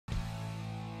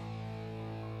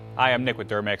Hi, I'm Nick with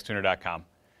Duramaxtuner.com.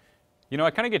 You know,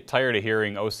 I kind of get tired of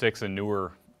hearing 06 and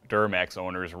newer Duramax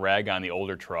owners rag on the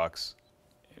older trucks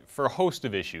for a host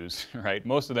of issues, right?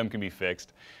 Most of them can be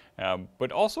fixed,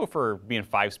 but also for being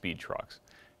 5-speed trucks.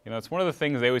 You know, it's one of the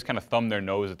things they always kind of thumb their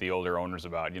nose at the older owners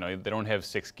about. You know, they don't have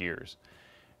 6 gears.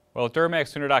 Well, at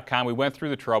Duramaxtuner.com, we went through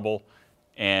the trouble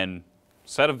and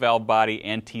set a valve body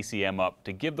and TCM up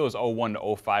to give those 01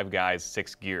 to 05 guys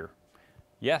 6 gear.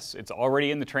 Yes, it's already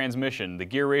in the transmission. The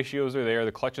gear ratios are there,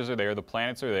 the clutches are there, the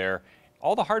planets are there.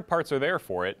 All the hard parts are there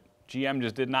for it. GM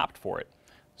just didn't opt for it.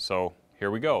 So here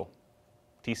we go.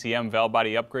 TCM valve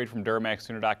body upgrade from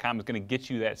Duramaxtuner.com is going to get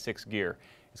you that 6 gear.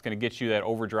 It's going to get you that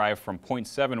overdrive from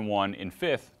 0.71 in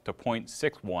 5th to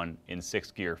 0.61 in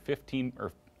 6th gear. 15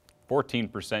 or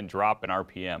 14% drop in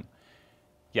RPM.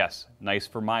 Yes, nice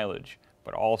for mileage,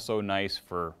 but also nice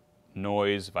for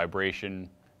noise,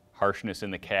 vibration, harshness in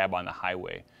the cab on the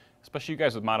highway, especially you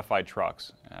guys with modified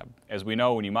trucks. As we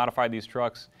know, when you modify these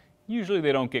trucks, usually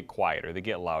they don't get quieter, they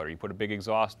get louder. You put a big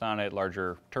exhaust on it,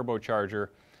 larger turbocharger,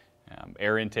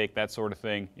 air intake, that sort of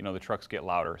thing, you know, the trucks get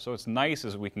louder. So it's nice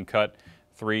as we can cut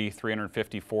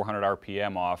 350, 400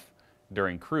 RPM off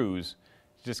during cruise.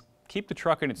 Just keep the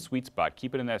truck in its sweet spot,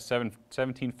 keep it in that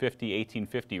 1750,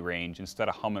 1850 range instead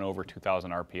of humming over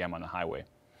 2000 RPM on the highway.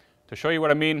 To show you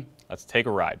what I mean, let's take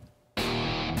a ride.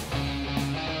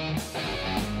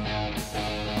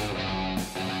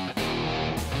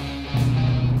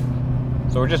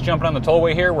 So we're just jumping on the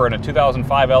tollway here. We're in a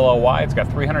 2005 LLY. It's got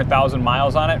 300,000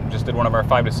 miles on it. We just did one of our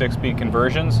 5 to 6 speed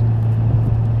conversions.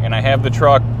 And I have the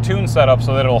truck tuned set up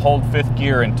so that it'll hold 5th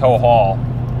gear in tow haul.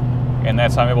 And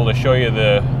that's how I'm able to show you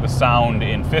the sound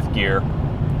in 5th gear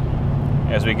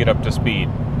as we get up to speed.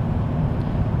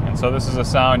 And so this is a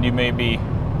sound you may be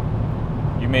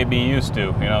used to.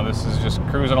 You know, this is just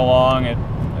cruising along at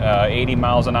 80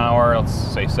 miles an hour, let's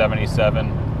say 77.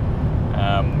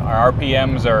 Our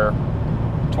RPMs are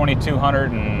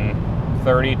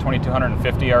 2230,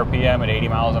 2250 RPM at 80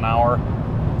 miles an hour.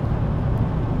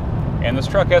 And this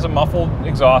truck has a muffled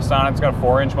exhaust on it. It's got a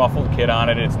 4-inch muffled kit on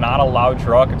it. It's not a loud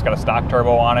truck. It's got a stock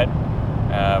turbo on it.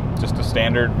 Just a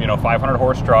standard, you know, 500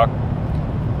 horse truck.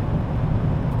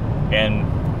 And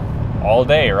all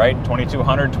day, right?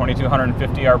 2200,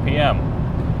 2250 RPM.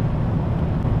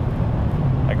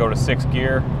 I go to 6th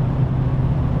gear.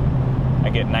 I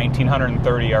get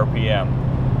 1930 RPM.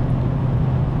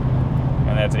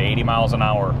 And that's at 80 miles an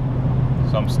hour.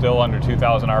 So I'm still under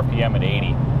 2000 RPM at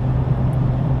 80.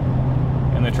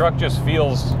 And the truck just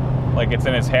feels like it's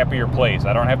in its happier place.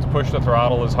 I don't have to push the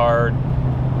throttle as hard.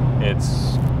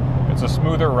 It's a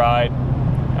smoother ride.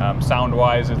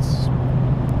 Sound-wise, it's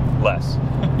less,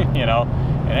 you know?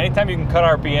 And anytime you can cut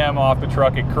RPM off the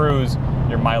truck at cruise,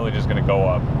 your mileage is gonna go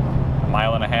up. 1.5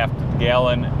 miles to the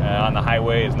gallon on the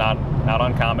highway is not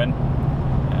uncommon,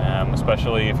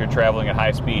 especially if you're traveling at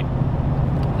high speed.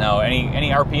 Now,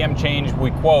 any RPM change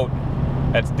we quote,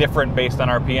 that's different based on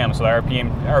RPM. So the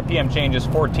RPM change is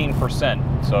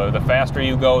 14%. So the faster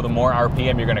you go, the more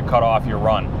RPM you're going to cut off your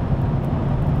run.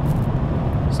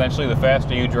 Essentially, the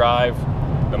faster you drive,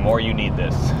 the more you need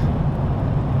this.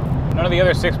 None of the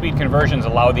other 6-speed conversions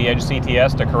allow the EDGE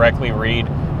CTS to correctly read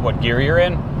what gear you're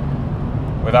in.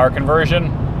 With our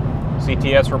conversion,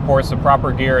 CTS reports the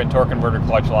proper gear and torque converter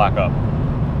clutch lockup.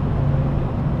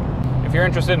 If you're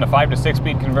interested in a 5 to 6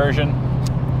 speed conversion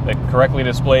that correctly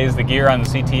displays the gear on the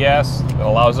CTS, that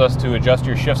allows us to adjust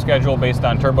your shift schedule based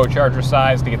on turbocharger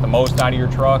size to get the most out of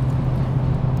your truck,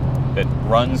 that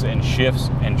runs and shifts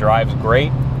and drives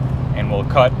great and will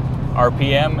cut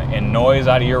RPM and noise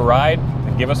out of your ride,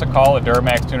 then give us a call at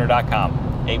Duramaxtuner.com,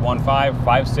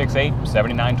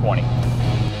 815-568-7920.